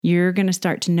You're going to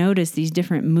start to notice these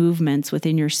different movements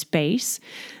within your space.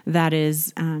 That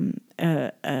is an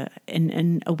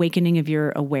awakening of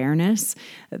your awareness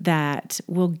that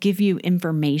will give you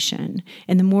information.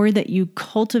 And the more that you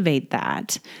cultivate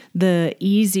that, the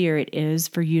easier it is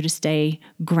for you to stay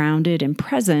grounded and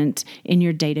present in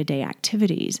your day-to-day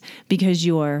activities, because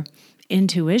your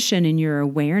intuition and your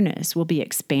awareness will be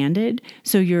expanded.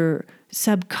 So your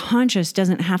subconscious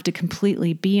doesn't have to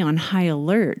completely be on high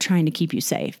alert trying to keep you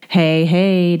safe.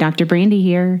 Hey, Dr. Brandy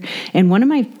here. And one of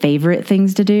my favorite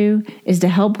things to do is to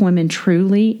help women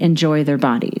truly enjoy their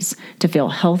bodies, to feel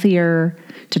healthier,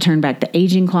 to turn back the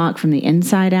aging clock from the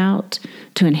inside out,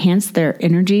 to enhance their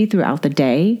energy throughout the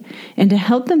day, and to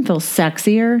help them feel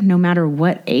sexier no matter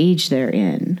what age they're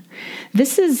in.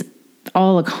 This is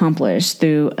all accomplished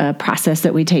through a process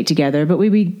that we take together, but we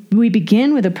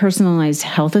begin with a personalized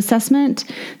health assessment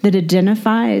that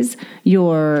identifies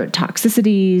your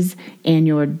toxicities and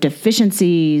your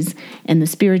deficiencies and the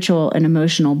spiritual and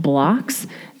emotional blocks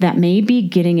that may be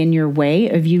getting in your way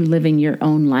of you living your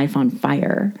own life on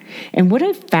fire. And what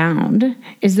I've found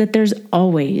is that there's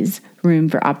always room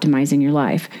for optimizing your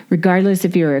life, regardless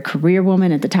if you're a career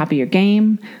woman at the top of your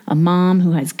game, a mom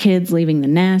who has kids leaving the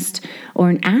nest, or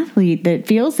an athlete that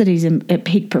feels that he's at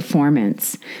peak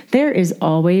performance. There is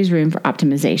always room for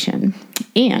optimization.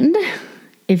 And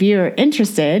if you're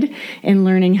interested in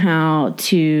learning how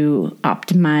to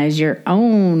optimize your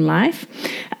own life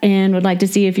and would like to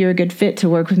see if you're a good fit to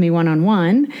work with me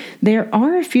one-on-one, there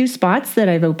are a few spots that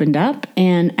I've opened up,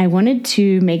 and I wanted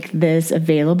to make this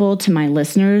available to my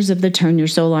listeners of the Turn Your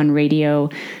Soul On Radio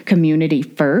community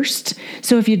first.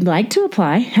 So if you'd like to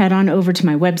apply, head on over to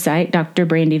my website,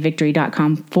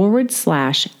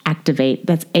 drbrandyvictory.com/activate.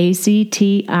 That's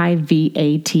ACTIVATE.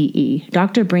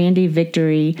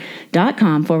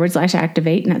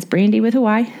 drbrandyvictory.com/activate, and that's Brandy with a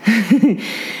Y.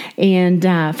 And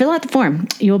fill out the form.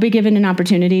 You'll be given an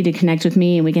opportunity to connect with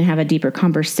me, and we can have a deeper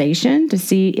conversation to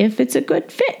see if it's a good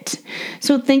fit.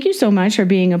 So thank you so much for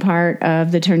being a part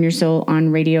of the Turn Your Soul On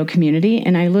Radio community,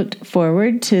 and I look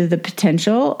forward to the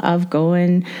potential of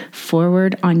going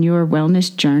forward on your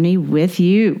wellness journey with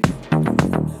you.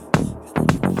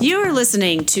 You are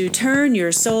listening to Turn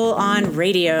Your Soul On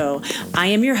Radio. I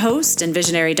am your host and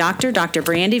visionary doctor, Dr.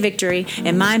 Brandy Victory,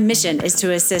 and my mission is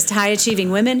to assist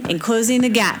high-achieving women in closing the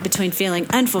gap between feeling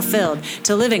unfulfilled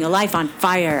to living a life on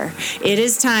fire. It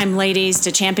is time, ladies,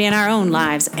 to champion our own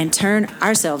lives and turn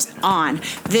ourselves on.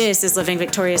 This is Living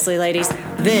Victoriously, ladies.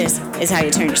 This is how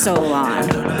you turn your soul on.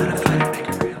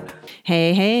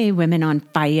 Hey, women on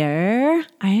fire.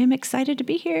 I am excited to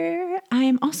be here. I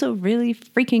am also really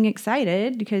freaking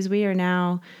excited because we are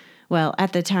now, well,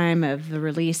 at the time of the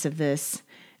release of this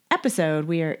episode,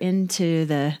 we are into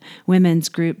the Women's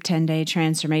Group 10-Day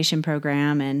Transformation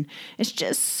Program, and it's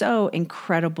just so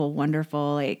incredible,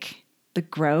 wonderful, like the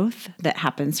growth that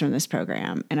happens from this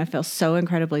program. And I feel so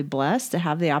incredibly blessed to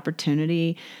have the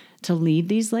opportunity to lead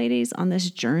these ladies on this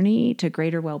journey to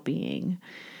greater well-being.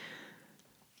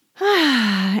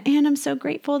 And I'm so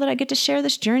grateful that I get to share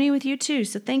this journey with you too.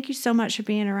 So thank you so much for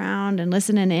being around and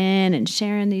listening in and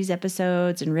sharing these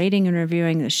episodes and rating and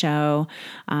reviewing the show.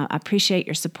 I appreciate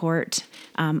your support.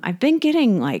 I've been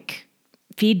getting like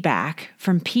feedback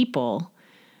from people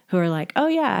who are like, oh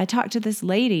yeah, I talked to this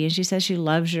lady and she says she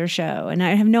loves your show. And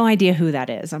I have no idea who that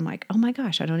is. I'm like, oh my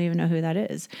gosh, I don't even know who that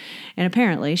is. And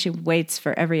apparently she waits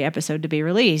for every episode to be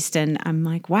released. And I'm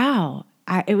like, wow.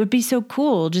 It would be so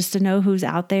cool just to know who's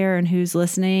out there and who's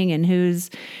listening and who's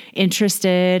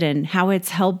interested and how it's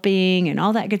helping and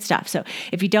all that good stuff. So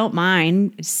if you don't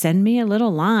mind, send me a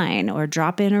little line or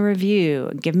drop in a review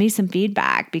and give me some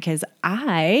feedback because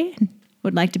I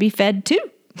would like to be fed too.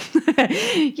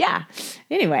 Yeah.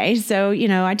 Anyway, so,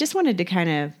 I just wanted to kind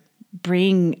of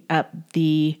bring up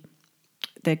the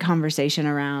conversation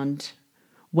around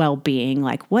well-being,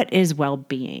 like what is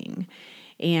well-being?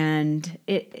 And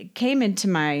it came into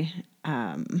my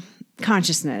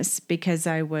consciousness because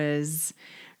I was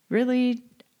really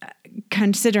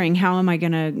considering how am I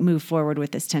going to move forward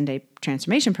with this 10-day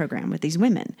transformation program with these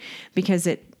women, because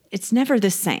it's never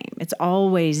the same. It's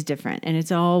always different, and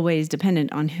it's always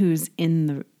dependent on who's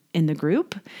in the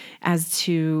group as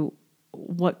to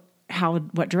what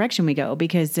direction we go,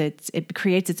 because it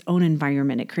creates its own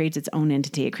environment, it creates its own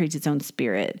entity, it creates its own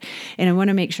spirit. And I want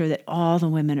to make sure that all the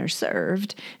women are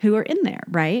served who are in there,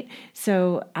 right?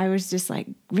 So I was just like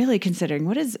really considering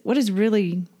what does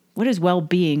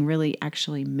well-being really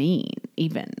actually mean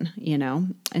even,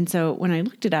 And so when I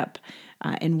looked it up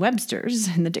in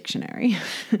Webster's, in the dictionary,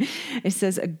 it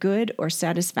says a good or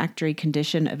satisfactory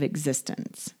condition of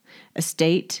existence, a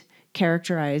state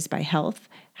characterized by health,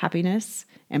 happiness,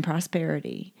 and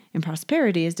prosperity. And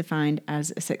prosperity is defined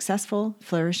as a successful,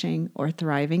 flourishing, or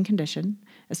thriving condition,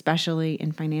 especially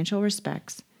in financial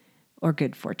respects or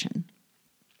good fortune.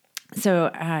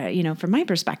 So, from my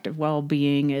perspective,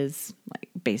 well-being is like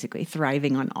basically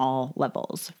thriving on all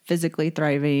levels, physically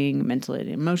thriving, mentally and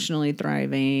emotionally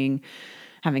thriving,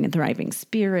 having a thriving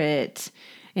spirit.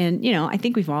 And, I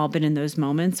think we've all been in those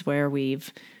moments where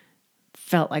we've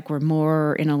felt like we're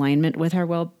more in alignment with our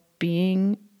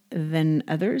well-being than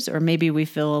others, or maybe we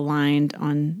feel aligned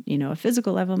on, a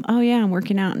physical level. Oh yeah, I'm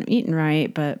working out and eating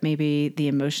right, but maybe the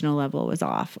emotional level was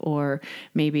off, or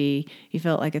maybe you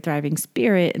felt like a thriving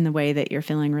spirit in the way that you're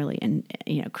feeling really,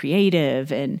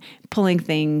 creative and pulling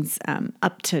things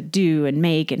up to do and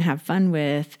make and have fun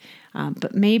with,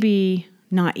 but maybe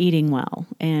not eating well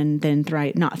and then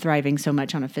not thriving so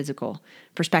much on a physical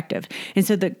perspective. And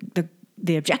so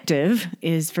the objective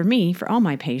is for me, for all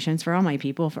my patients, for all my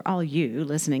people, for all you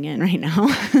listening in right now,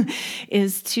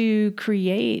 is to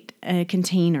create a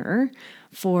container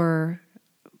for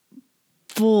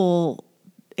full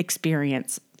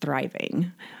experience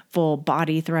thriving, full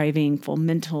body thriving, full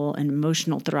mental and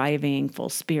emotional thriving, full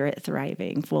spirit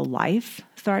thriving, full life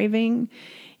thriving.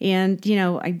 And,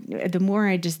 the more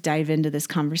I just dive into this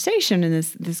conversation and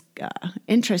this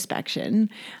introspection,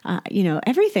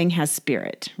 everything has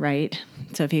spirit, right?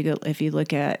 So if you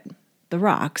look at the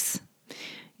rocks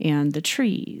and the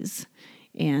trees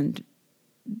and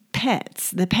the pets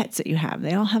that you have,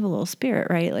 they all have a little spirit,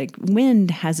 right? Like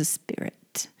wind has a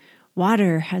spirit,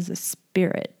 water has a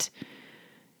spirit.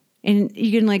 And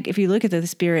you can if you look at the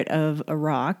spirit of a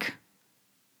rock,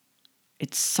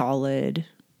 it's solid,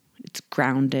 it's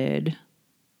grounded,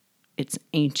 it's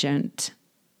ancient,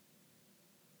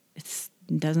 it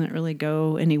doesn't really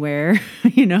go anywhere,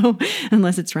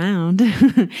 unless it's round.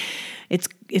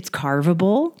 It's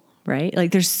carvable, right?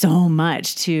 Like there's so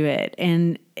much to it.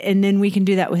 And then we can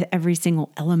do that with every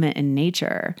single element in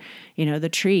nature. The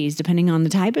trees, depending on the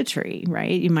type of tree,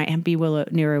 right? You might be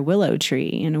near a willow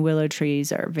tree, and willow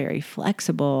trees are very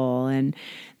flexible and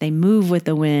they move with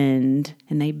the wind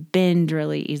and they bend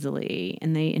really easily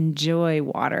and they enjoy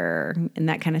water and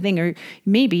that kind of thing. Or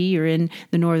maybe you're in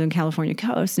the Northern California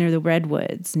coast near the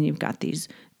redwoods and you've got these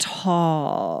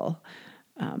tall,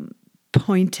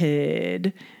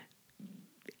 pointed,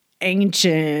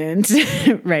 ancient,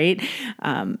 right?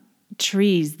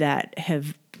 Trees that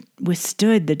have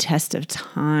withstood the test of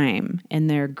time and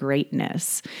their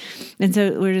greatness. And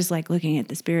so we're just looking at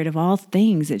the spirit of all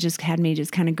things. It just had me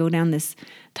just kind of go down this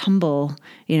tumble.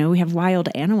 We have wild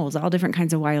animals, all different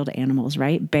kinds of wild animals,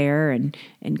 right? Bear and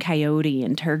coyote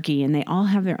and turkey, and they all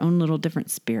have their own little different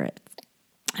spirits.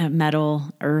 Metal,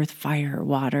 earth, fire,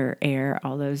 water, air,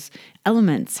 all those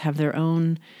elements have their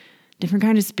own different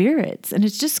kind of spirits. And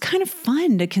it's just kind of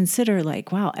fun to consider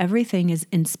wow, everything is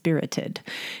inspirited.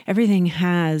 Everything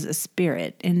has a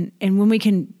spirit. And when we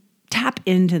can tap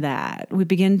into that, we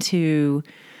begin to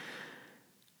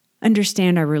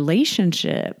understand our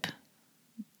relationship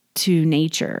to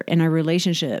nature and our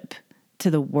relationship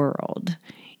to the world.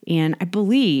 And I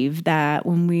believe that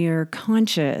when we are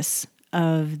conscious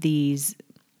of these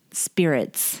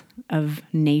spirits of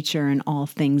nature and all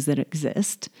things that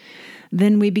exist,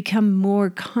 then we become more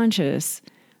conscious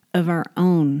of our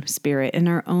own spirit and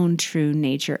our own true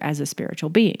nature as a spiritual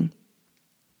being.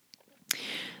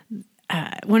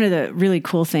 One of the really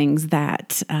cool things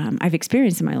that I've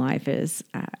experienced in my life is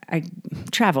I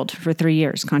traveled for 3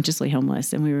 years consciously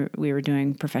homeless, and we were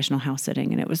doing professional house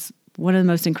sitting, and it was one of the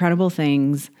most incredible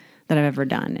things that I've ever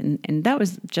done. And that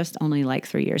was just only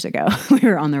 3 years ago. We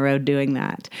were on the road doing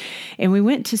that. And we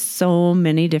went to so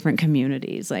many different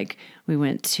communities. We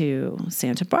went to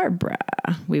Santa Barbara.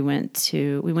 We went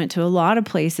to a lot of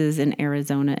places in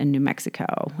Arizona and New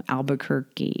Mexico,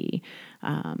 Albuquerque,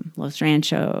 Los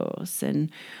Ranchos,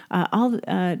 and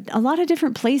a lot of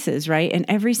different places, right? And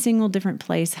every single different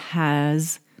place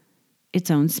has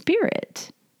its own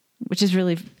spirit, which is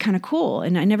really kind of cool.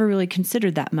 And I never really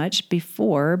considered that much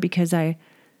before because I've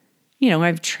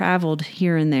traveled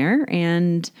here and there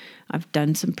and I've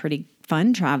done some pretty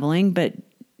fun traveling, but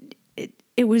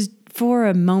it was for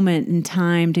a moment in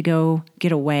time to go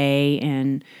get away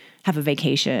and have a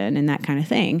vacation and that kind of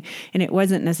thing. And it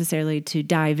wasn't necessarily to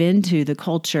dive into the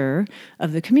culture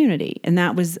of the community. And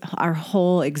that was our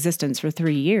whole existence for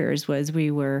 3 years, was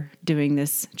we were doing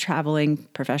this traveling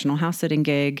professional house sitting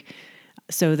gig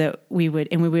so that we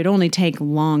would only take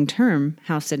long-term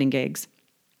house sitting gigs.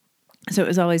 So it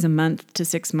was always a month to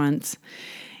 6 months.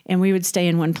 And we would stay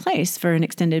in one place for an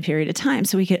extended period of time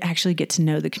so we could actually get to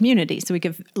know the community, so we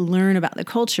could learn about the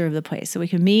culture of the place, so we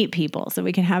could meet people, so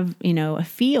we could have, a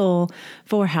feel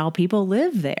for how people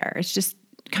live there. It's just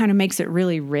kind of makes it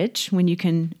really rich when you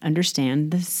can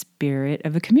understand the spirit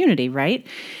of a community, right?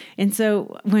 And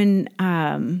so when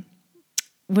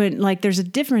like there's a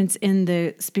difference in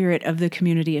the spirit of the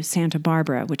community of Santa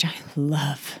Barbara, which I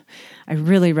love. I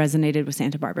really resonated with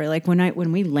Santa Barbara. Like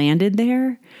when we landed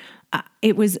there,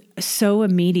 it was so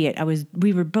immediate.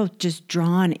 We were both just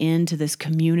drawn into this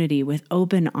community with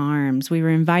open arms. We were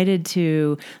invited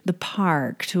to the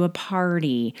park, to a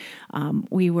party.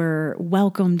 We were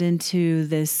welcomed into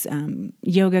this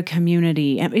yoga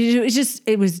community.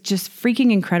 It was just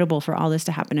freaking incredible for all this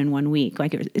to happen in 1 week.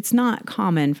 Like it's not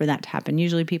common for that to happen.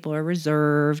 Usually people are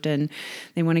reserved and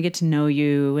they want to get to know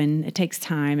you, and it takes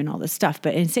time and all this stuff.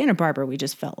 But in Santa Barbara, we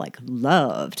just felt like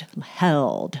loved,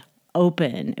 held,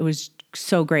 open. It was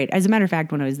so great. As a matter of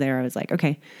fact, when I was there, I was like,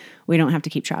 okay, we don't have to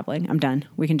keep traveling. I'm done.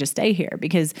 We can just stay here.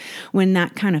 Because when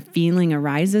that kind of feeling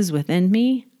arises within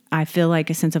me, I feel like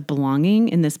a sense of belonging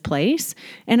in this place.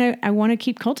 And I want to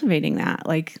keep cultivating that.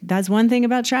 Like that's one thing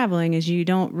about traveling is you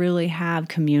don't really have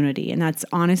community. And that's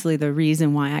honestly the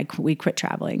reason why we quit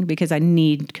traveling, because I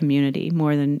need community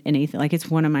more than anything. Like it's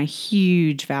one of my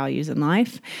huge values in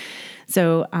life.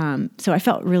 So I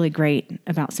felt really great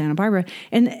about Santa Barbara.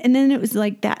 And then it was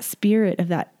like that spirit of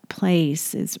that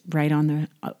place is right on the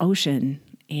ocean.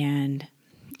 And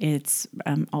it's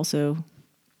also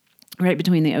right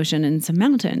between the ocean and some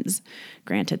mountains.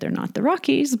 Granted, they're not the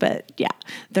Rockies, but yeah,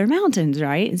 they're mountains,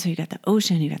 right? And so you got the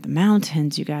ocean, you got the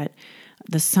mountains, you got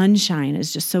the sunshine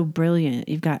is just so brilliant.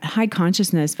 You've got high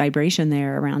consciousness vibration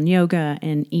there around yoga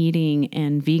and eating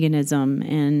and veganism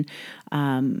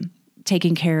and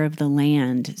taking care of the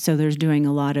land. So there's doing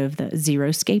a lot of the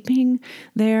xeriscaping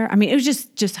there. I mean, it was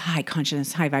just high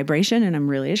consciousness, high vibration, and I'm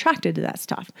really attracted to that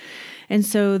stuff. And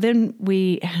so then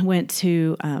we went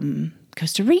to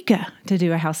Costa Rica to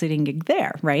do a house sitting gig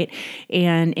there, right?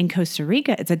 And in Costa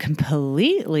Rica, it's a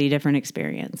completely different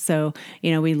experience. So,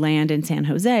 we land in San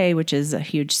Jose, which is a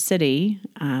huge city,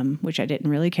 which I didn't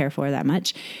really care for that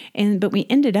much. But we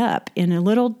ended up in a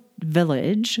little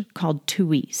village called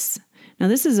Tuis. Now,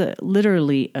 this is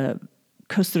literally a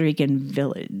Costa Rican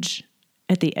village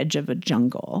at the edge of a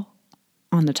jungle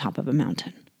on the top of a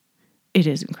mountain. It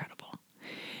is incredible.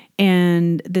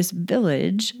 And this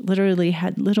village literally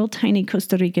had little tiny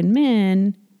Costa Rican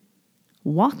men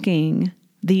walking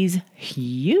these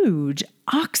huge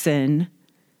oxen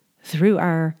through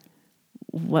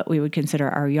what we would consider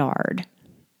our yard.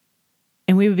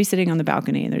 And we would be sitting on the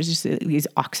balcony, and there's just these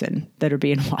oxen that are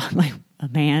being walked, like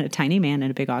a tiny man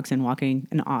and a big oxen walking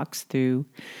an ox through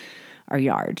our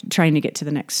yard, trying to get to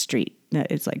the next street.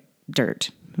 It's like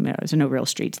dirt. There's no real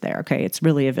streets there. Okay. It's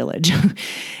really a village.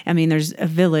 I mean, there's a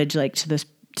village like there's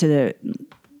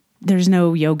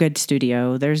no yoga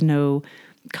studio. There's no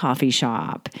coffee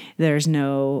shop. There's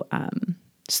no,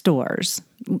 stores.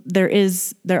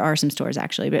 There are some stores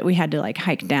actually, but we had to like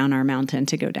hike down our mountain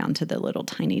to go down to the little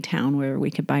tiny town where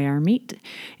we could buy our meat,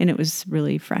 and it was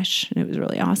really fresh and it was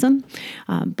really awesome.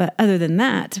 But other than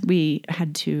that, we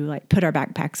had to like put our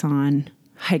backpacks on,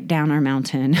 hike down our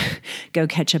mountain, go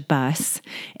catch a bus,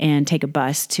 and take a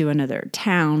bus to another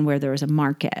town where there was a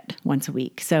market once a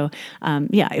week. So,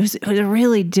 it was a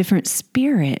really different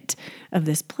spirit of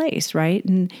this place, right?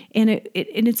 And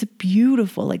it's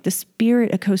beautiful. Like the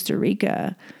spirit of Costa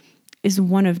Rica is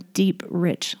one of deep,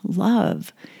 rich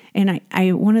love. And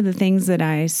I one of the things that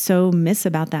I so miss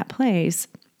about that place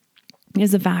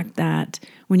is the fact that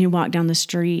when you walk down the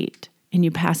street and you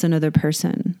pass another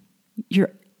person,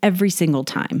 every single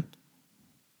time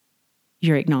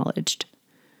you're acknowledged.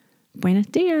 Buenos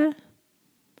dias.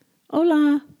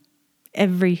 Hola.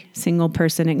 Every single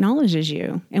person acknowledges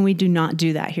you. And we do not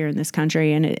do that here in this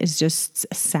country. And it is just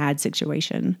a sad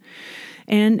situation.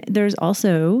 And there's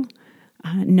also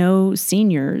no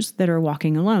seniors that are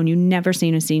walking alone. You've never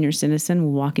seen a senior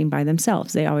citizen walking by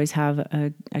themselves. They always have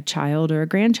a child or a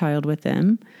grandchild with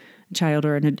them. Child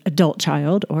or an adult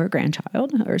child or a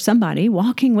grandchild or somebody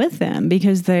walking with them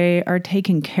because they are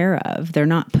taken care of. They're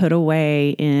not put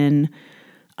away in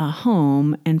a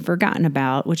home and forgotten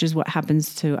about, which is what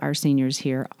happens to our seniors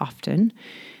here often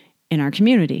in our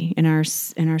community, in our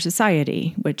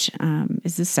society, which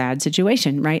is a sad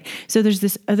situation, right? So there's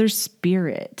this other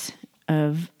spirit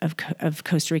of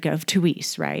Costa Rica, of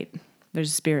Tuis, right?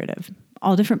 There's a spirit of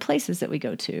all different places that we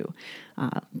go to.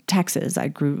 Texas,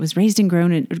 I was raised and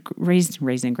grown.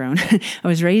 I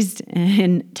was raised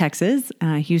in Texas,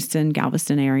 Houston,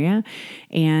 Galveston area,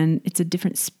 and it's a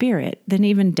different spirit than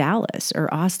even Dallas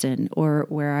or Austin, or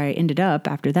where I ended up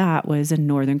after that was in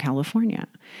Northern California.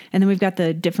 And then we've got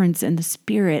the difference in the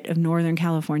spirit of Northern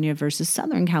California versus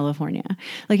Southern California.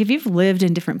 Like if you've lived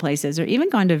in different places or even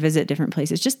gone to visit different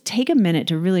places, just take a minute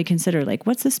to really consider, like,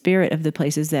 what's the spirit of the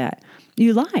places that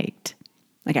you liked?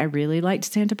 Like, I really liked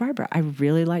Santa Barbara. I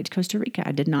really liked Costa Rica.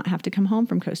 I did not have to come home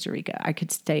from Costa Rica. I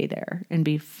could stay there and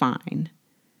be fine.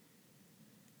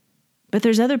 But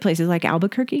there's other places like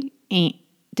Albuquerque,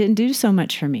 didn't do so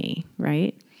much for me,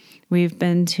 right? We've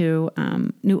been to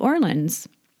New Orleans.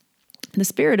 The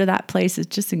spirit of that place is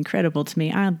just incredible to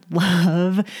me. I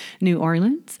love New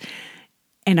Orleans,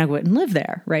 and I wouldn't live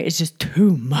there, right? It's just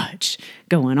too much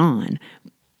going on.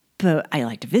 But I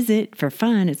like to visit for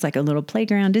fun. It's like a little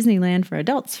playground Disneyland for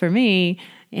adults for me.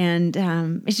 And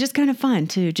it's just kind of fun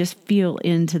to just feel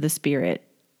into the spirit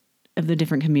of the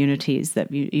different communities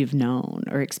that you've known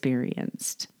or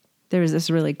experienced. There was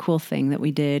this really cool thing that we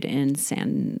did in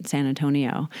San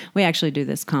Antonio. We actually do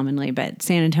this commonly, but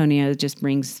San Antonio just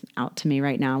rings out to me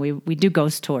right now. We do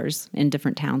ghost tours in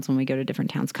different towns when we go to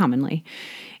different towns commonly.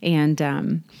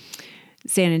 And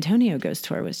San Antonio ghost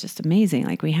tour was just amazing.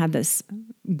 Like we had this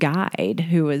guide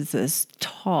who was this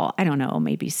tall, I don't know,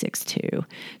 maybe 6'2",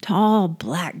 tall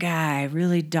black guy,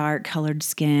 really dark colored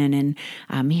skin.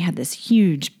 And he had this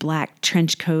huge black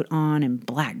trench coat on and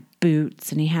black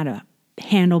boots. And he had a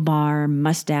handlebar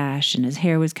mustache, and his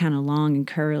hair was kind of long and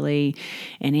curly,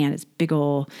 and he had his big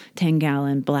old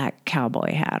 10-gallon black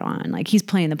cowboy hat on. Like he's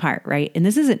playing the part, right? And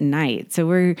this is at night,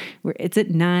 so it's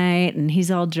at night, and he's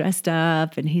all dressed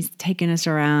up, and he's taking us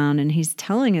around, and he's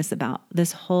telling us about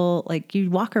this whole, like,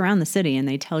 you walk around the city and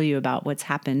they tell you about what's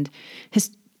happened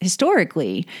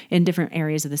historically in different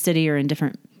areas of the city or in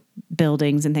different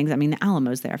buildings and things. I mean, the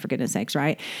Alamo's there, for goodness sakes,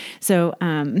 right? So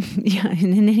yeah,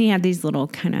 and then he had these little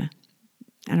kind of,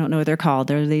 I don't know what they're called.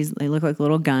 They look like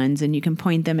little guns, and you can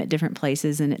point them at different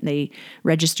places, and they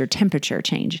register temperature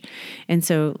change. And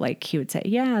so, like, he would say,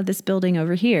 yeah, this building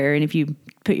over here, and if you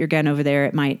put your gun over there,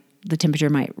 the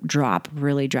temperature might drop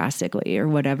really drastically or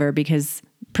whatever, because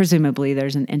presumably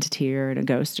there's an entity or a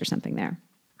ghost or something there.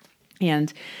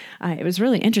 And it was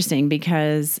really interesting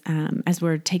because as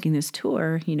we're taking this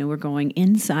tour, we're going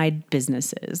inside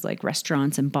businesses like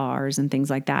restaurants and bars and things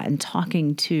like that, and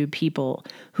talking to people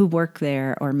who work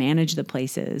there or manage the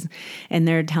places. And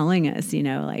they're telling us,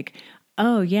 like,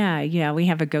 oh, yeah, we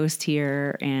have a ghost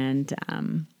here, and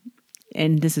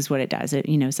this is what it does. It,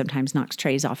 sometimes knocks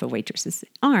trays off of waitresses'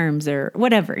 arms or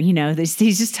whatever, he's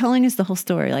just telling us the whole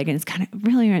story. Like, and it's kind of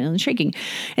really, really intriguing.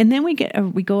 And then we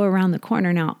go around the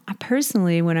corner. Now, I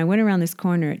personally, when I went around this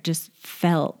corner, it just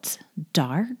felt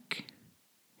dark.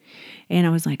 And I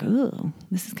was like, oh,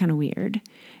 this is kind of weird.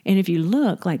 And if you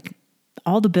look, like,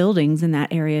 all the buildings in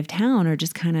that area of town are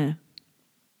just kind of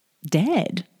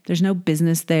dead. There's no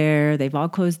business there. They've all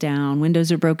closed down.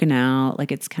 Windows are broken out.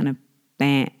 Like, it's kind of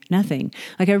nothing.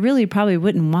 Like, I really probably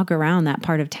wouldn't walk around that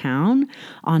part of town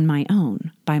on my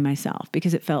own by myself,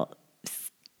 because it felt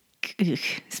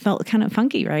kind of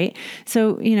funky, right?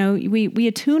 So, we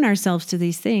attune ourselves to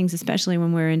these things, especially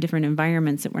when we're in different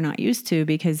environments that we're not used to,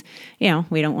 because,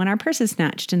 we don't want our purses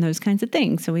snatched and those kinds of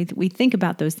things. So we think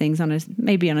about those things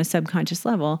maybe on a subconscious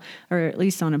level, or at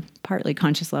least on a partly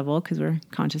conscious level, because we're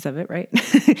conscious of it, right?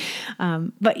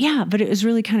 But it was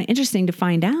really kind of interesting to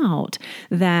find out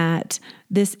that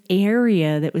this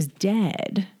area that was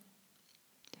dead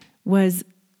was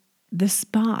the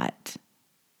spot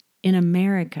in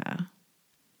America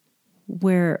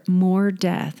where more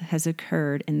death has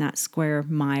occurred in that square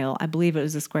mile. I believe it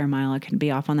was a square mile. I could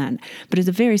be off on that. But it's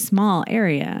a very small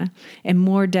area, and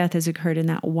more death has occurred in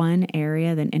that one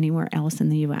area than anywhere else in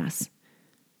the U.S.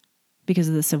 because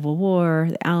of the Civil War,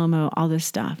 the Alamo, all this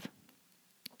stuff.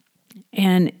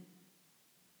 And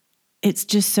it's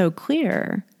just so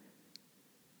clear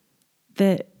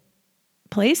that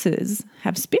places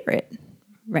have spirit,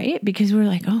 right? Because we're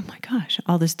like, oh my gosh,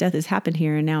 all this death has happened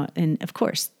here. And of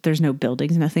course, there's no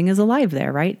buildings, nothing is alive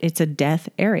there, right? It's a death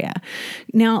area.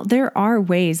 Now, there are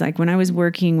ways, like when I was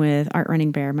working with Art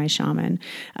Running Bear, my shaman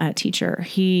teacher,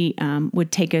 he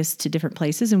would take us to different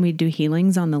places, and we'd do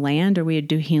healings on the land, or we'd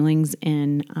do healings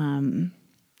in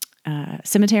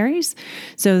cemeteries,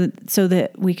 so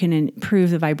that we can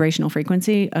improve the vibrational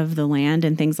frequency of the land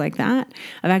and things like that.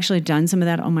 I've actually done some of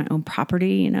that on my own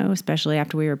property, especially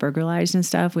after we were burglarized and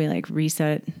stuff. We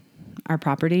reset our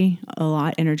property a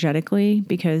lot energetically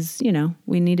because,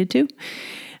 we needed to.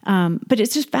 But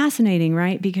it's just fascinating,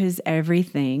 right? Because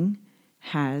everything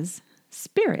has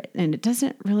spirit, and it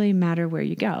doesn't really matter where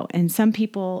you go. And some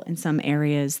people in some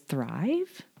areas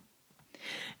thrive,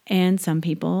 and some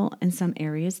people in some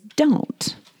areas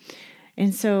don't.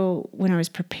 And so when I was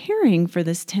preparing for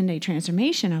this 10-day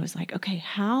transformation, I was like, okay,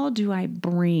 how do I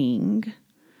bring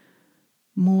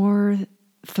more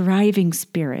thriving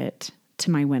spirit to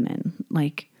my women?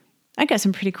 Like, I got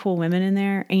some pretty cool women in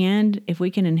there, and if we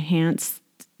can enhance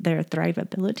their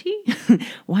thrivability,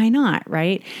 why not,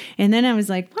 right? And then I was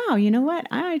like, wow, you know what?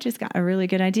 I just got a really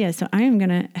good idea. So I am going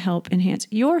to help enhance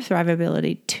your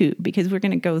thrivability too, because we're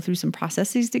going to go through some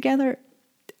processes together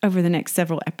over the next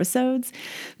several episodes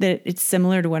that it's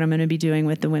similar to what I'm going to be doing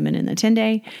with the women in the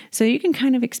 10-day. So you can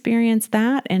kind of experience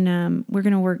that, and we're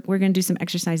going to do some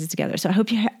exercises together. So I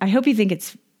hope you think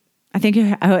it's I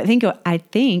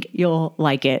think you'll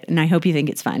like it, and I hope you think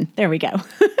it's fun. There we go.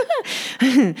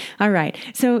 All right.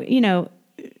 So,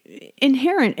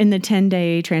 inherent in the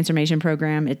 10-day transformation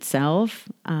program itself,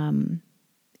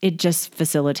 it just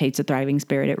facilitates a thriving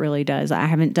spirit. It really does. I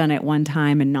haven't done it one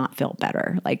time and not felt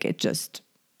better. Like, it just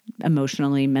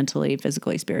emotionally, mentally,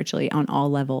 physically, spiritually, on all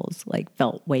levels, like,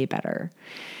 felt way better.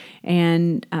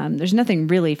 And there's nothing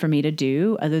really for me to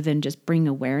do other than just bring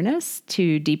awareness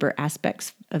to deeper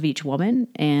aspects of each woman.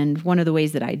 And one of the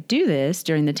ways that I do this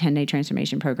during the 10-day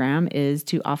transformation program is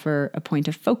to offer a point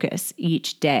of focus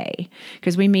each day,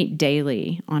 because we meet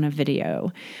daily on a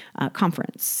video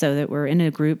conference, so that we're in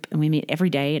a group and we meet every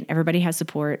day, and everybody has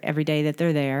support every day that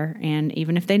they're there. And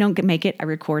even if they don't make it, I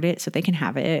record it so they can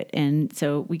have it. And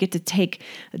so we get to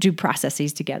do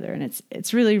processes together, and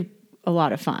it's really a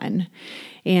lot of fun.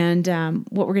 And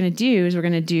what we're going to do is we're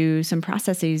going to do some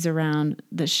processes around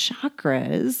the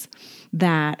chakras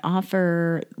that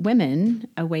offer women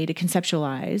a way to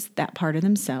conceptualize that part of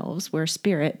themselves where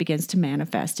spirit begins to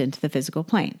manifest into the physical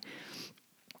plane.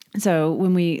 So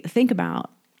when we think about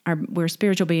we're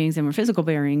spiritual beings and we're physical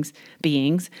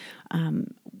beings,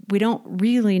 we don't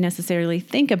really necessarily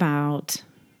think about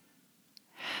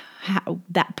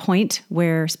that point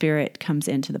where spirit comes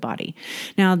into the body.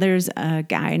 Now, there's a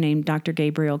guy named Dr.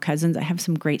 Gabriel Cousens. I have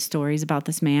some great stories about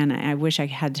this man. I wish I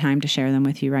had time to share them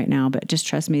with you right now, but just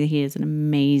trust me, he is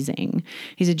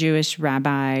he's a Jewish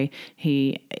rabbi.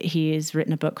 He has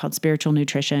written a book called Spiritual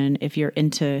Nutrition. If you're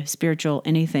into spiritual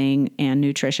anything and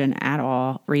nutrition at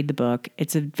all, read the book.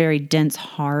 It's a very dense,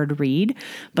 hard read,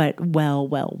 but well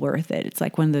worth it. It's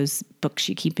like one of those books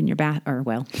you keep in your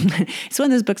it's one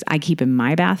of those books I keep in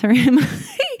my bathroom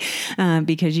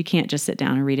because you can't just sit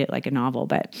down and read it like a novel.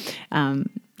 But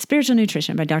Spiritual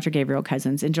Nutrition by Dr. Gabriel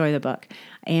Cousens. Enjoy the book.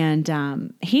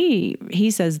 And he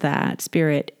says that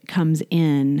spirit comes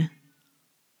in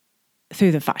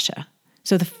through the fascia.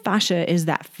 So the fascia is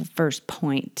that first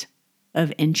point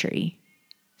of entry,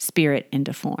 spirit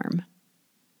into form.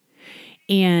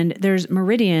 And there's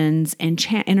meridians and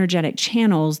energetic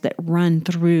channels that run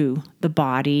through the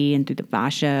body and through the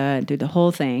fascia and through the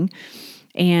whole thing.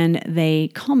 And they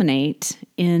culminate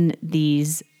in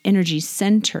these energy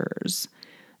centers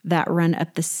that run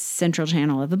up the central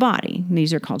channel of the body.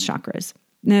 These are called chakras.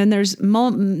 And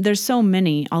there's so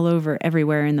many all over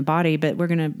everywhere in the body, but we're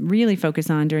going to really focus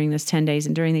on during this 10 days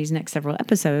and during these next several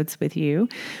episodes with you,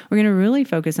 we're going to really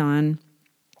focus on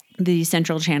the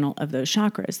central channel of those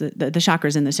chakras, the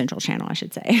chakras in the central channel, I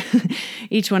should say.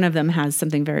 Each one of them has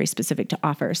something very specific to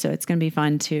offer. So it's going to be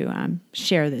fun to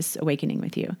share this awakening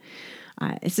with you.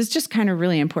 This is just kind of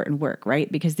really important work,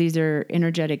 right? Because these are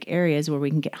energetic areas where we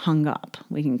can get hung up.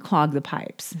 We can clog the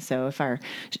pipes. So if our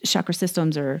chakra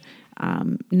systems are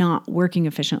not working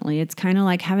efficiently, it's kind of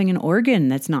like having an organ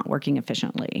that's not working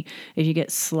efficiently. If you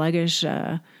get sluggish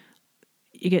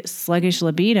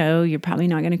libido, you're probably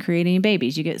not going to create any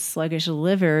babies. You get sluggish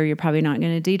liver, you're probably not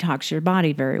going to detox your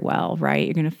body very well, right?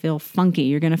 You're going to feel funky.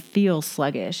 You're going to feel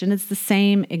sluggish. And it's the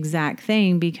same exact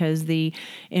thing because the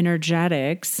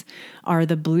energetics are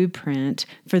the blueprint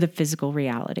for the physical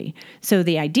reality. So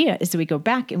the idea is that we go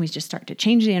back and we just start to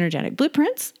change the energetic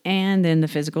blueprints, and then the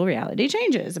physical reality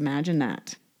changes. Imagine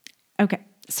that. Okay,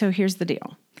 so here's the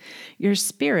deal. Your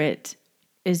spirit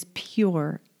is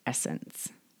pure essence.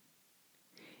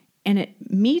 And it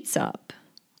meets up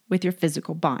with your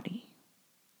physical body.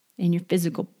 And your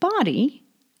physical body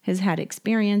has had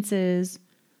experiences,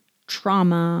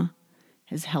 trauma,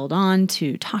 has held on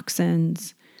to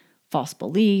toxins, false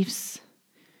beliefs,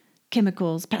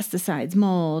 chemicals, pesticides,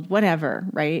 mold, whatever,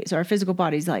 right? So our physical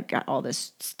body's like got all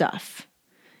this stuff.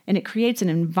 And it creates an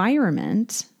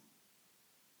environment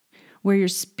where your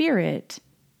spirit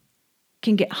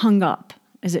can get hung up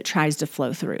as it tries to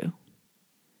flow through.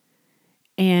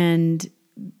 And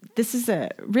this is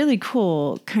a really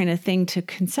cool kind of thing to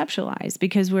conceptualize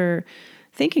because we're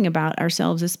thinking about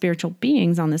ourselves as spiritual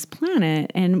beings on this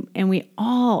planet, and we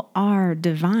all are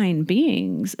divine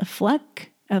beings, a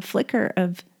flicker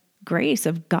of grace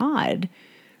of God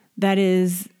that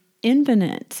is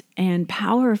infinite and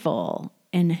powerful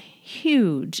and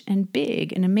huge and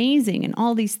big and amazing and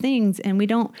all these things. And we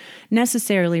don't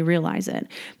necessarily realize it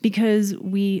because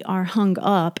we are hung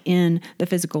up in the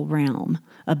physical realm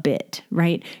a bit,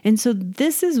 right? And so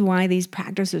this is why these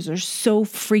practices are so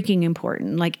freaking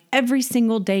important. Like every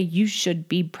single day, you should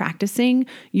be practicing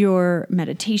your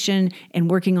meditation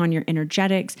and working on your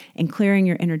energetics and clearing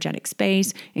your energetic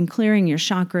space and clearing your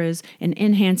chakras and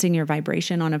enhancing your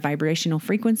vibration on a vibrational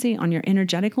frequency on your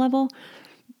energetic level.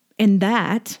 And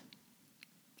that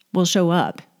will show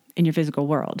up in your physical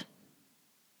world.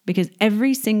 Because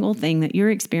every single thing that you're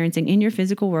experiencing in your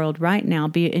physical world right now,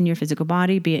 be it in your physical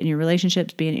body, be it in your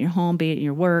relationships, be it in your home, be it in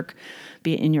your work,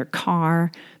 be it in your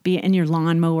car, be it in your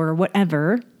lawnmower,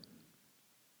 whatever,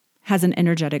 has an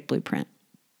energetic blueprint.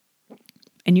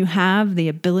 And you have the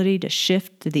ability to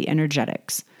shift to the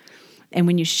energetics. And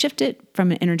when you shift it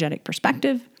from an energetic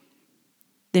perspective,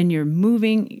 then you're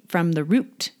moving from the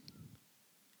root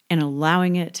and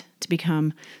allowing it to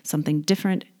become something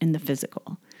different in the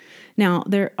physical. Now,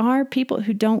 there are people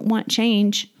who don't want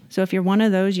change. So if you're one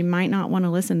of those, you might not want to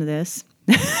listen to this.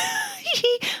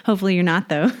 Hopefully you're not,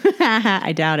 though.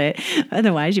 I doubt it.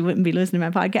 Otherwise, you wouldn't be listening to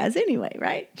my podcast anyway,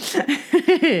 right?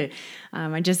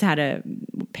 I just had a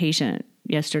patient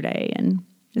yesterday, and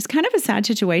it's kind of a sad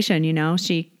situation. You know,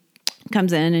 she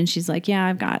comes in and she's like, "Yeah,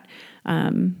 I've got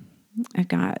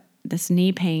this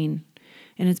knee pain,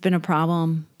 and it's been a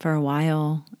problem for a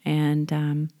while.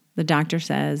 And the doctor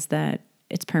says that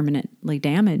it's permanently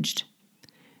damaged."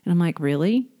 And I'm like,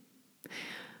 "Really?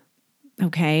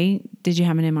 Okay. Did you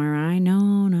have an MRI?"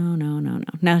 No,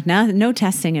 no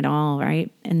testing at all,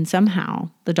 right? And somehow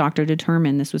the doctor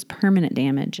determined this was permanent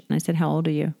damage. And I said, "How old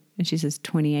are you?" And she says,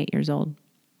 28 years old.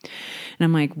 And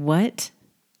I'm like, "What?"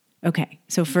 Okay.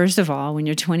 So first of all, when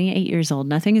you're 28 years old,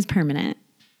 nothing is permanent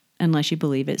unless you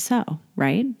believe it's so,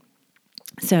 right?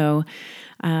 So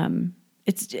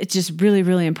it's just really,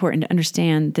 really important to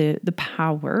understand the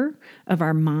power of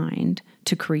our mind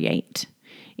to create.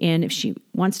 And if she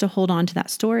wants to hold on to that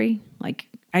story, like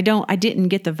I didn't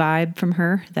get the vibe from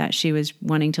her that she was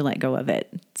wanting to let go of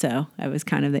it. So that was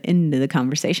kind of the end of the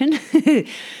conversation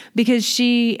because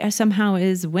she somehow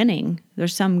is winning.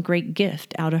 There's some great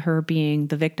gift out of her being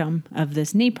the victim of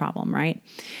this knee problem, right?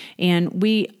 And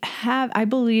I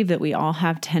believe that we all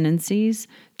have tendencies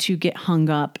to get hung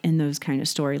up in those kind of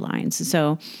storylines.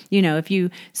 So, if you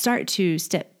start to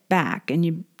step back and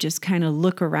you just kind of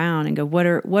look around and go,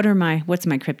 what's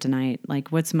my kryptonite? Like,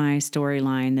 what's my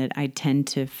storyline that I tend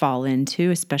to fall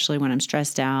into, especially when I'm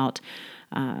stressed out,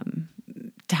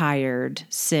 tired,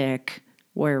 sick,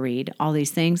 worried, all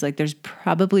these things. Like there's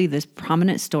probably this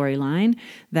prominent storyline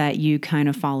that you kind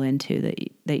of fall into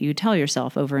that you tell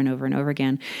yourself over and over and over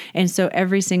again. And so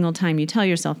every single time you tell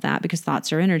yourself that, because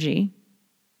thoughts are energy,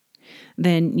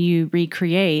 then you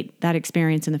recreate that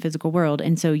experience in the physical world.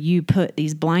 And so you put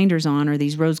these blinders on or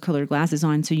these rose-colored glasses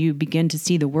on so you begin to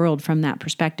see the world from that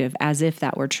perspective as if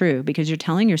that were true because you're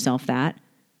telling yourself that.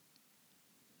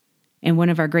 And one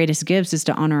of our greatest gifts is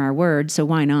to honor our word, so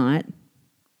why not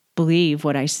believe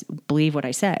what I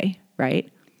say,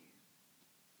 right?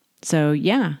 So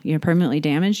yeah, you're permanently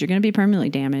damaged. You're going to be permanently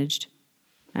damaged.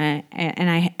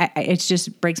 It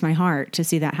just breaks my heart to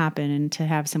see that happen and to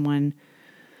have someone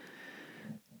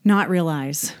not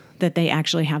realize that they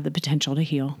actually have the potential to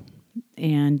heal.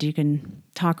 And you can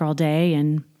talk all day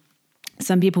and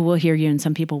some people will hear you and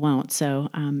some people won't. So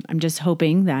I'm just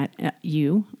hoping that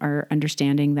you are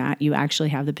understanding that you actually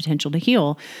have the potential to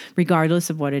heal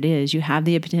regardless of what it is. You have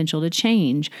the potential to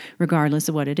change regardless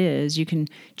of what it is. You can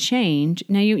change.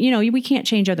 Now, we can't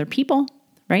change other people,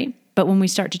 right? But when we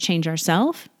start to change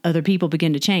ourselves, other people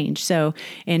begin to change. So,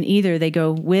 and either they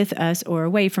go with us or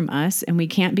away from us, and we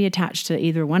can't be attached to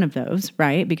either one of those,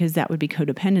 right? Because that would be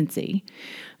codependency.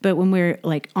 But when we're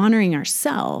like honoring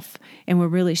ourselves and we're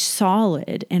really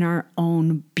solid in our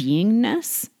own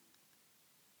beingness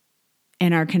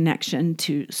and our connection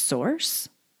to source,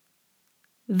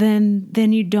 then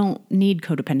you don't need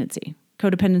codependency.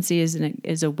 Codependency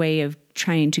is a way of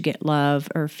trying to get love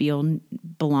or feel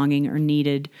belonging or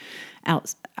needed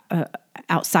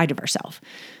outside of ourselves.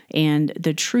 And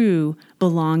the true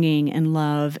belonging and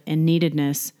love and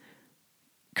neededness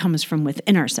comes from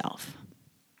within ourselves.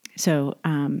 So,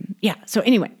 So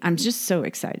anyway, I'm just so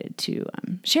excited to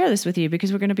share this with you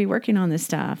because we're going to be working on this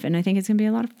stuff. And I think it's going to be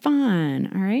a lot of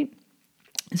fun. All right.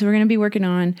 So we're going to be working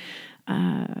on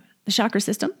the chakra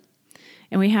system.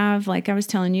 And we have, like I was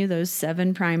telling you, those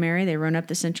 7 primary, they run up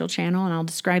the central channel, and I'll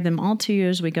describe them all to you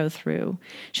as we go through.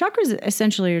 Chakras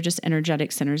essentially are just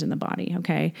energetic centers in the body,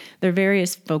 okay? They're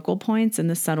various focal points in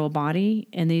the subtle body,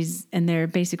 and they're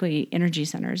basically energy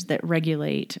centers that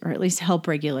regulate, or at least help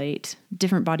regulate,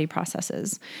 different body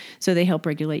processes. So they help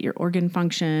regulate your organ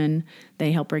function,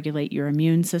 they help regulate your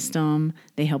immune system,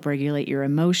 they help regulate your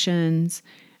emotions.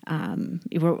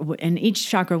 And each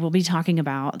chakra we'll be talking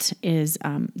about is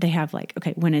they have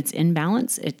when it's in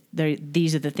balance,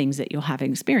 these are the things that you'll have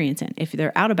experience in. If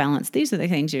they're out of balance, these are the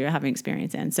things you're having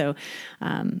experience in. So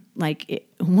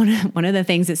one of the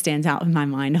things that stands out in my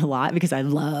mind a lot, because I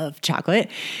love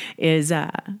chocolate, is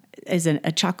a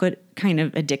chocolate kind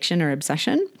of addiction or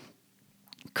obsession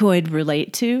could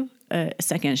relate to a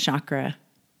second chakra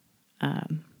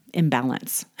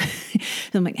imbalance.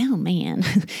 So I'm like, oh man,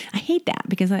 I hate that,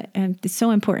 because it's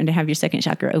so important to have your second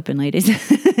chakra open, ladies.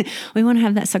 We want to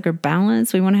have that sucker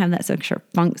balance. We want to have that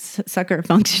sucker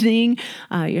functioning.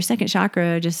 Your second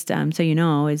chakra, just so you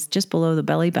know, is just below the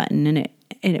belly button, and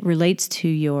it relates to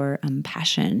your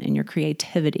passion and your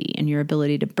creativity and your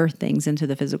ability to birth things into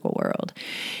the physical world.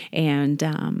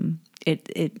 And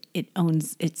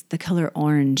it's the color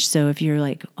orange. So if you're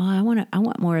like, oh, I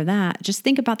want more of that, just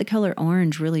think about the color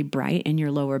orange really bright in your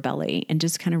lower belly, and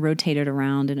just kind of rotate it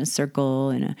around in a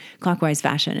circle in a clockwise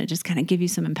fashion. It just kind of give you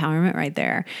some empowerment right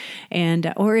there.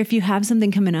 And or if you have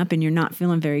something coming up and you're not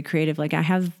feeling very creative, like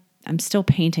I'm still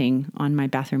painting on my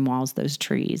bathroom walls, those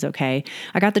trees, okay?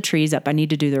 I got the trees up. I need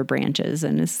to do their branches,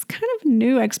 and it's kind of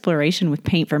new exploration with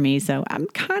paint for me, so I'm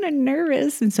kind of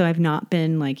nervous, and so I've not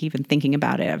been even thinking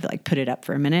about it. I've put it up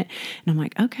for a minute, and I'm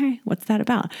like, okay, what's that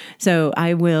about? So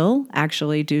I will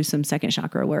actually do some second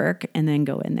chakra work and then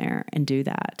go in there and do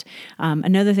that.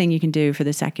 Another thing you can do for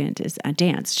the second is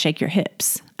dance, shake your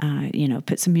hips.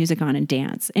 Put some music on and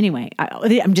dance. Anyway,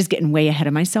 I'm just getting way ahead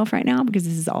of myself right now, because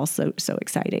this is all so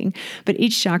exciting. But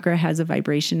each chakra has a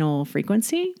vibrational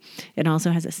frequency. It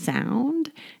also has a sound.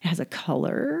 It has a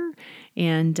color.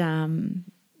 And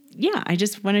I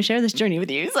just want to share this journey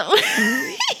with you. So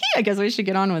I guess we should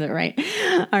get on with it, right?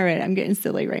 All right, I'm getting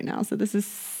silly right now. So this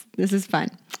is fun.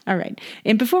 All right.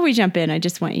 And before we jump in, I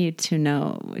just want you to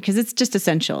know, because it's just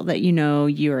essential that you know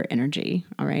your energy.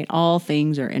 All right. All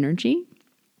things are energy.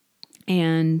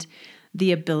 And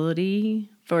the ability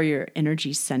for your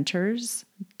energy centers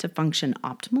to function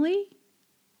optimally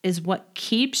is what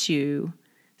keeps you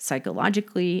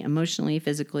psychologically, emotionally,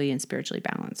 physically, and spiritually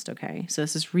balanced, okay? So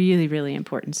this is really, really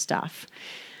important stuff.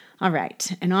 All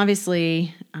right. And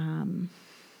obviously,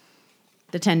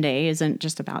 the 10-day isn't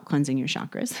just about cleansing your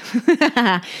chakras.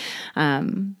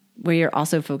 We are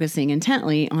also focusing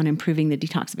intently on improving the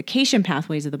detoxification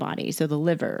pathways of the body. So the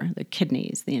liver, the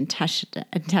kidneys, the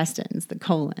intestines, the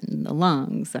colon, the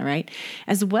lungs, all right?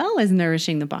 As well as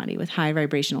nourishing the body with high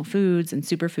vibrational foods and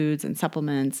superfoods and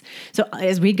supplements. So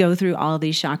as we go through all of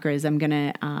these chakras, I'm going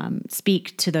to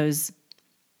speak to those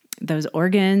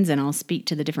organs, and I'll speak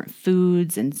to the different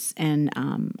foods, and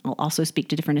I'll also speak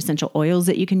to different essential oils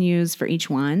that you can use for each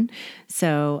one.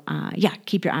 So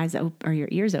keep your eyes open, or your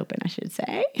ears open, I should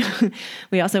say.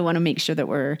 We also want to make sure that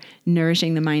we're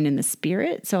nourishing the mind and the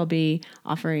spirit. So I'll be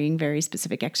offering very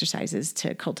specific exercises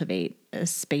to cultivate a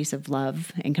space of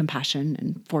love and compassion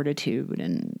and fortitude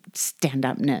and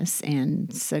stand-upness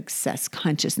and success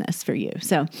consciousness for you.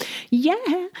 So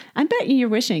I bet you're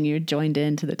wishing you joined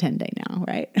into the 10-day now,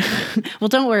 right? Well,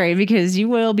 don't worry, because you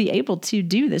will be able to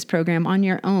do this program on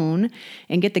your own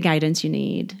and get the guidance you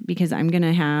need, because I'm going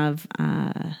to have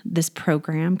this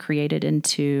program created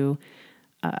into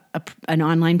an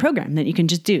online program that you can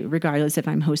just do regardless if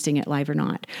I'm hosting it live or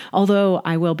not. Although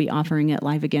I will be offering it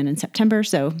live again in September.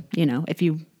 So, if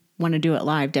you want to do it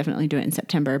live, definitely do it in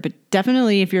September. But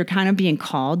definitely, if you're kind of being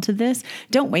called to this,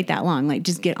 don't wait that long.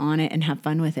 Just get on it and have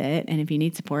fun with it. And if you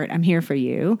need support, I'm here for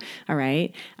you. All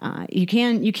right. You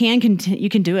can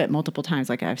do it multiple times.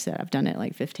 Like I've said, I've done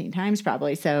it 15 times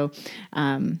probably. So,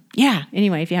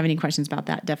 anyway, if you have any questions about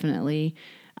that, definitely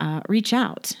reach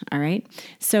out. All right.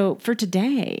 So for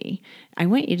today, I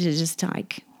want you to just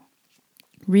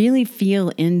really feel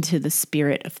into the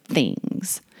spirit of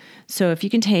things. So if you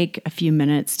can take a few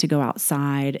minutes to go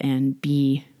outside and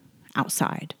be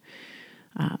outside.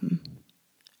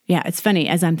 It's funny.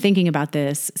 As I'm thinking about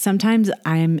this, sometimes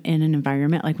I'm in an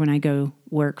environment, like when I go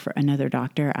work for another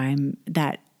doctor,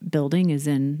 that building is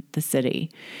in the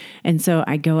city. And so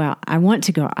I go out, I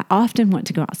often want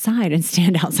to go outside and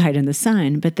stand outside in the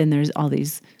sun, but then there's all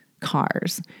these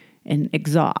cars and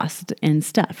exhaust and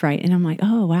stuff, right? And I'm like,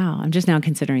 oh, wow, I'm just now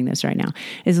considering this right now.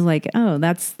 Is like, oh,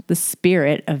 that's the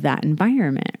spirit of that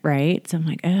environment, right? So I'm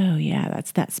like, oh, yeah,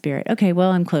 that's that spirit. Okay, well,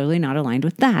 I'm clearly not aligned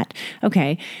with that.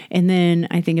 Okay. And then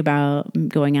I think about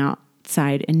going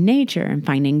outside in nature and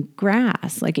finding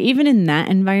grass. Like even in that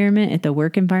environment, at the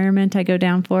work environment I go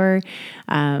down for,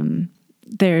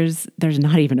 there's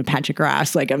not even a patch of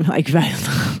grass. Like I'm like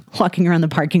walking around the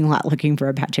parking lot looking for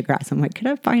a patch of grass. I'm like, could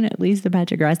I find at least a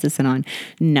patch of grass to sit on?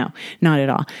 No, not at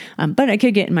all. But I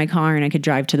could get in my car and I could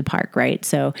drive to the park, right?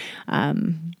 So,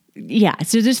 so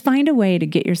just find a way to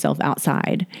get yourself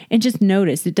outside and just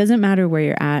notice. It doesn't matter where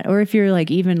you're at, or if you're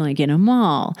like even like in a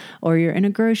mall, or you're in a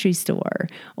grocery store,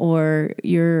 or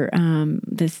you're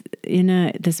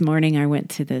this morning I went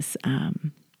to this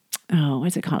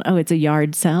what's it called? Oh, it's a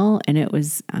yard sale, and it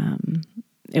was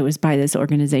by this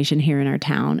organization here in our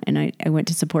town, and I went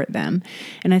to support them,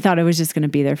 and I thought I was just going to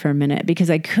be there for a minute because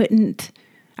I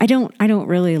don't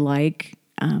really like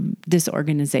this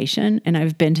organization, and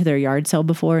I've been to their yard sale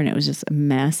before, and it was just a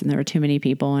mess, and there were too many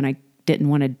people, and I didn't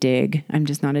want to dig. I'm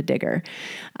just not a digger.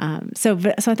 So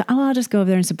I thought, I'll just go over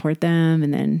there and support them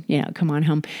and then, come on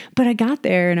home. But I got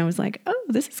there and I was like, oh,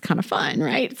 this is kind of fun,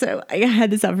 right? So I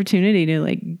had this opportunity to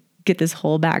like get this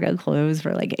whole bag of clothes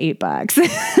for like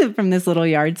 $8 from this little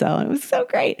yard sale. And it was so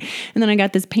great. And then I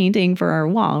got this painting for our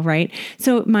wall, right?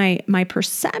 So my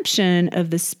perception of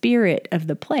the spirit of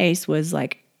the place was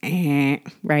like,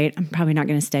 right? I'm probably not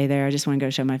going to stay there. I just want to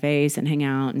go show my face and hang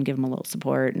out and give them a little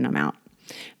support, and I'm out.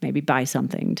 Maybe buy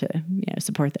something to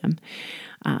support them.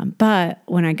 But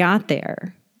when I got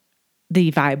there,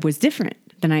 the vibe was different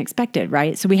than I expected,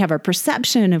 right? So we have our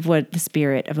perception of what the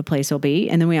spirit of a place will be,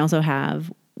 and then we also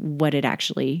have what it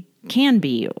actually can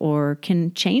be or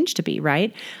can change to be,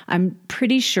 right? I'm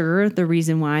pretty sure the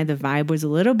reason why the vibe was a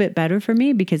little bit better for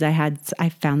me because I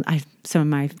found some of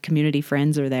my community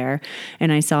friends are there,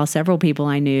 and I saw several people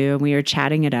I knew, and we were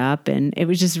chatting it up, and it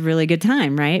was just a really good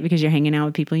time, right? Because you're hanging out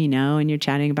with people and you're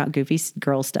chatting about goofy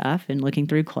girl stuff and looking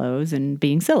through clothes and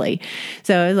being silly.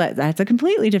 So that's a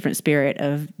completely different spirit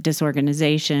of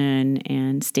disorganization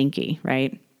and stinky,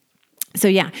 right? So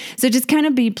just kind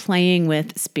of be playing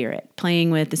with the spirit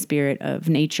of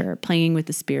nature, playing with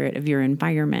the spirit of your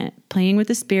environment, playing with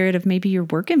the spirit of maybe your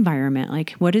work environment.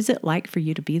 Like, what is it like for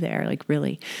you to be there? Like,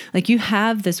 really, like you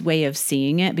have this way of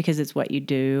seeing it because it's what you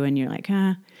do. And you're like,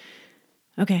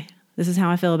 okay, this is how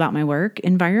I feel about my work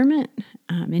environment.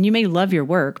 And you may love your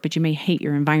work, but you may hate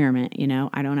your environment.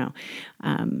 I don't know.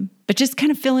 But just kind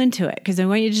of feel into it, because I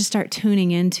want you to just start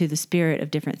tuning into the spirit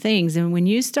of different things. And when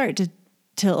you start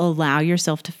to allow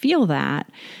yourself to feel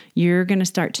that, you're going to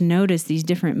start to notice these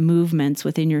different movements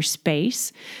within your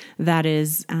space. That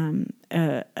is an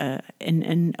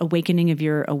awakening of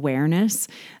your awareness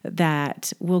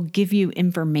that will give you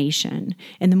information.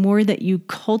 And the more that you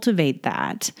cultivate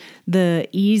that, the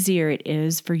easier it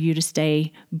is for you to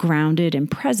stay grounded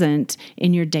and present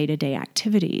in your day-to-day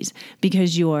activities,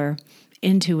 because your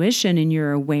intuition and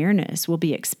your awareness will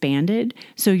be expanded.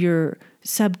 So your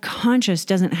subconscious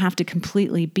doesn't have to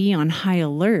completely be on high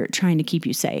alert trying to keep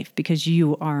you safe, because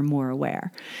you are more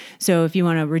aware. So if you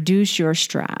want to reduce your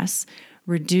stress,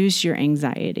 reduce your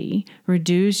anxiety,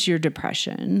 reduce your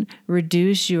depression,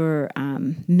 reduce your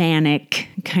manic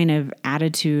kind of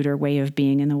attitude or way of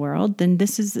being in the world, then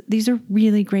these are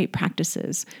really great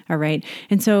practices. All right.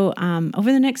 And so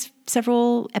over the next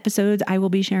several episodes, I will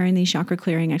be sharing these chakra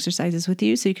clearing exercises with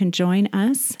you so you can join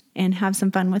us and have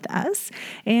some fun with us.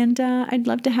 And I'd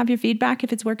love to have your feedback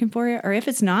if it's working for you, or if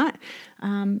it's not,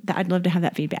 I'd love to have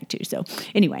that feedback too. So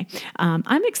anyway,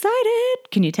 I'm excited.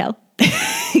 Can you tell?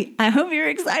 I hope you're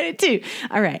excited too.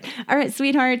 All right,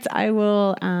 sweethearts, I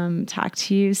will talk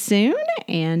to you soon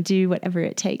and do whatever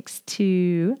it takes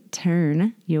to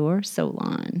turn your soul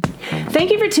on. Thank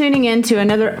you for tuning in to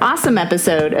another awesome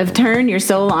episode of Turn Your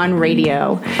Soul On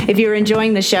Radio. If you're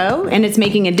enjoying the show and it's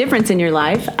making a difference in your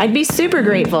life, I'd be super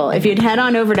grateful if you'd head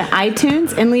on over to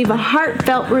iTunes and leave a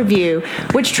heartfelt review,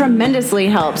 which tremendously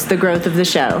helps the growth of the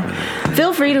show.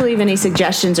 Feel free to leave any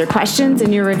suggestions or questions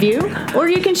in your review, or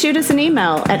you can shoot us an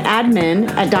email at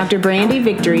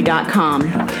admin@drbrandyvictory.com.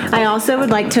 I also would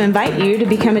like to invite you to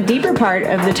become a deeper part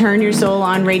of the Turn Your Soul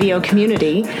On Radio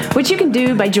community, which you can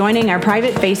do by joining our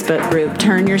private Facebook group,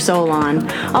 Turn Your Soul On.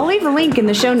 I'll leave a link in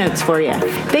the show notes for you.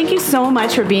 Thank you so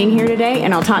much for being here today,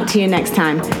 and I'll talk to you next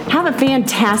time. Have a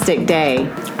fantastic day.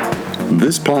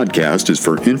 This podcast is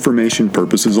for information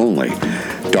purposes only.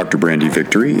 Dr. Brandy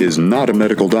Victory is not a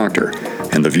medical doctor,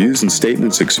 and the views and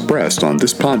statements expressed on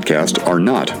this podcast are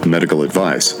not medical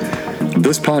advice.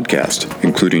 This podcast,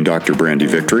 including Dr. Brandy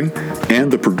Victory and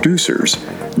the producers,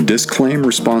 disclaim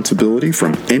responsibility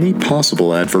from any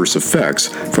possible adverse effects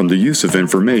from the use of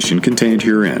information contained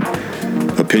herein.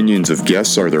 Opinions of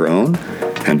guests are their own,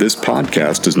 and this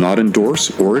podcast does not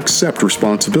endorse or accept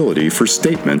responsibility for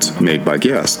statements made by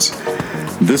guests.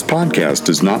 This podcast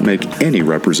does not make any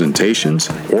representations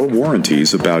or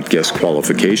warranties about guest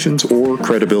qualifications or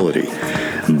credibility.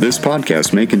 This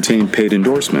podcast may contain paid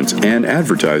endorsements and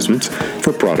advertisements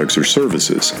for products or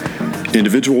services.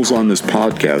 Individuals on this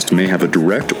podcast may have a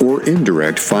direct or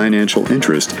indirect financial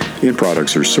interest in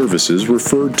products or services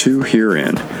referred to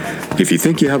herein. If you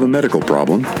think you have a medical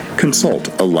problem, consult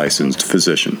a licensed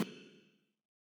physician.